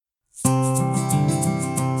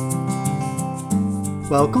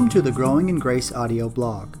Welcome to the Growing in Grace audio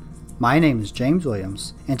blog. My name is James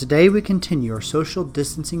Williams, and today we continue our social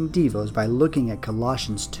distancing devos by looking at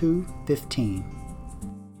Colossians 2:15.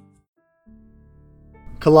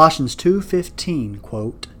 Colossians 2:15,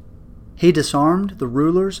 quote, "He disarmed the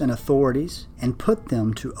rulers and authorities and put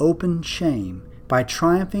them to open shame by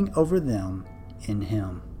triumphing over them in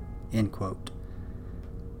Him," end quote.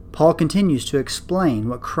 Paul continues to explain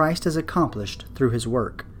what Christ has accomplished through His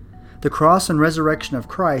work. The cross and resurrection of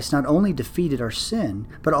Christ not only defeated our sin,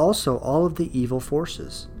 but also all of the evil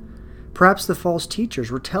forces. Perhaps the false teachers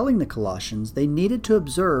were telling the Colossians they needed to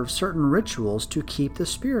observe certain rituals to keep the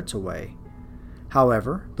spirits away.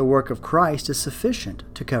 However, the work of Christ is sufficient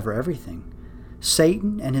to cover everything.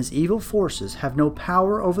 Satan and his evil forces have no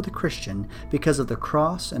power over the Christian because of the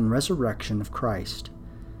cross and resurrection of Christ.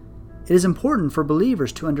 It is important for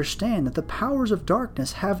believers to understand that the powers of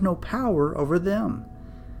darkness have no power over them.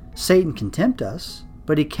 Satan can tempt us,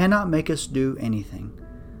 but he cannot make us do anything.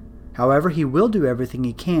 However, he will do everything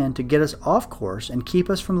he can to get us off course and keep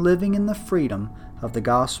us from living in the freedom of the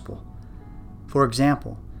gospel. For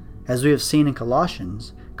example, as we have seen in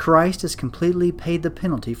Colossians, Christ has completely paid the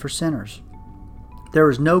penalty for sinners. There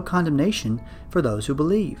is no condemnation for those who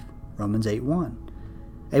believe, Romans 8:1.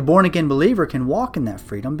 A born-again believer can walk in that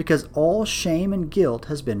freedom because all shame and guilt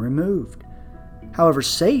has been removed. However,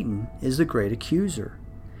 Satan is the great accuser.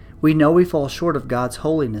 We know we fall short of God's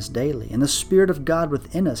holiness daily, and the Spirit of God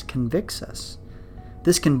within us convicts us.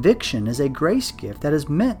 This conviction is a grace gift that is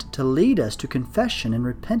meant to lead us to confession and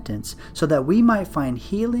repentance so that we might find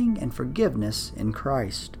healing and forgiveness in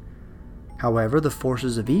Christ. However, the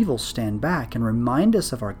forces of evil stand back and remind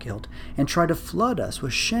us of our guilt and try to flood us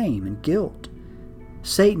with shame and guilt.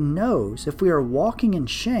 Satan knows if we are walking in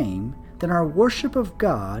shame, then our worship of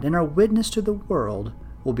God and our witness to the world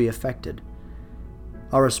will be affected.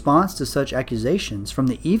 Our response to such accusations from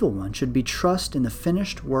the evil one should be trust in the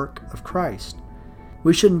finished work of Christ.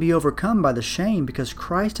 We shouldn't be overcome by the shame because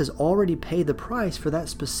Christ has already paid the price for that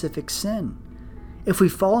specific sin. If we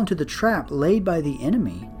fall into the trap laid by the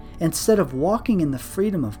enemy, instead of walking in the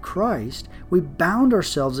freedom of Christ, we bound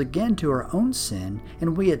ourselves again to our own sin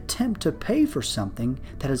and we attempt to pay for something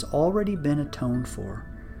that has already been atoned for.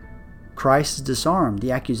 Christ has disarmed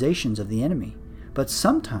the accusations of the enemy. But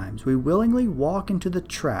sometimes we willingly walk into the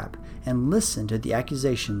trap and listen to the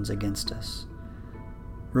accusations against us.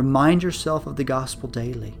 Remind yourself of the gospel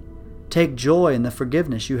daily. Take joy in the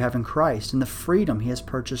forgiveness you have in Christ and the freedom He has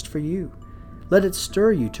purchased for you. Let it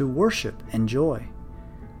stir you to worship and joy.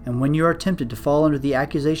 And when you are tempted to fall under the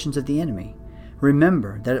accusations of the enemy,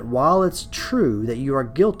 remember that while it's true that you are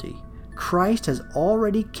guilty, Christ has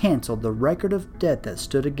already canceled the record of debt that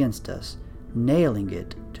stood against us, nailing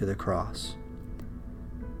it to the cross.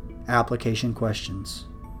 Application questions.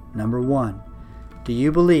 Number 1. Do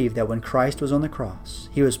you believe that when Christ was on the cross,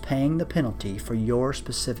 He was paying the penalty for your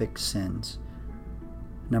specific sins?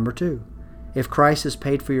 Number 2. If Christ has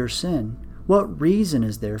paid for your sin, what reason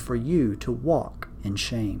is there for you to walk in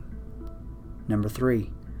shame? Number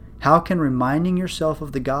 3. How can reminding yourself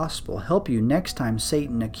of the gospel help you next time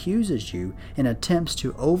Satan accuses you and attempts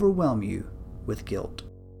to overwhelm you with guilt?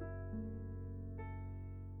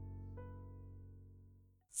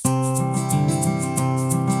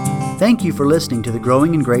 Thank you for listening to the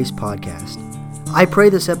Growing in Grace podcast. I pray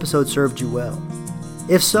this episode served you well.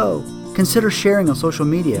 If so, consider sharing on social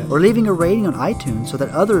media or leaving a rating on iTunes so that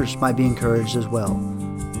others might be encouraged as well.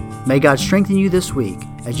 May God strengthen you this week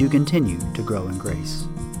as you continue to grow in grace.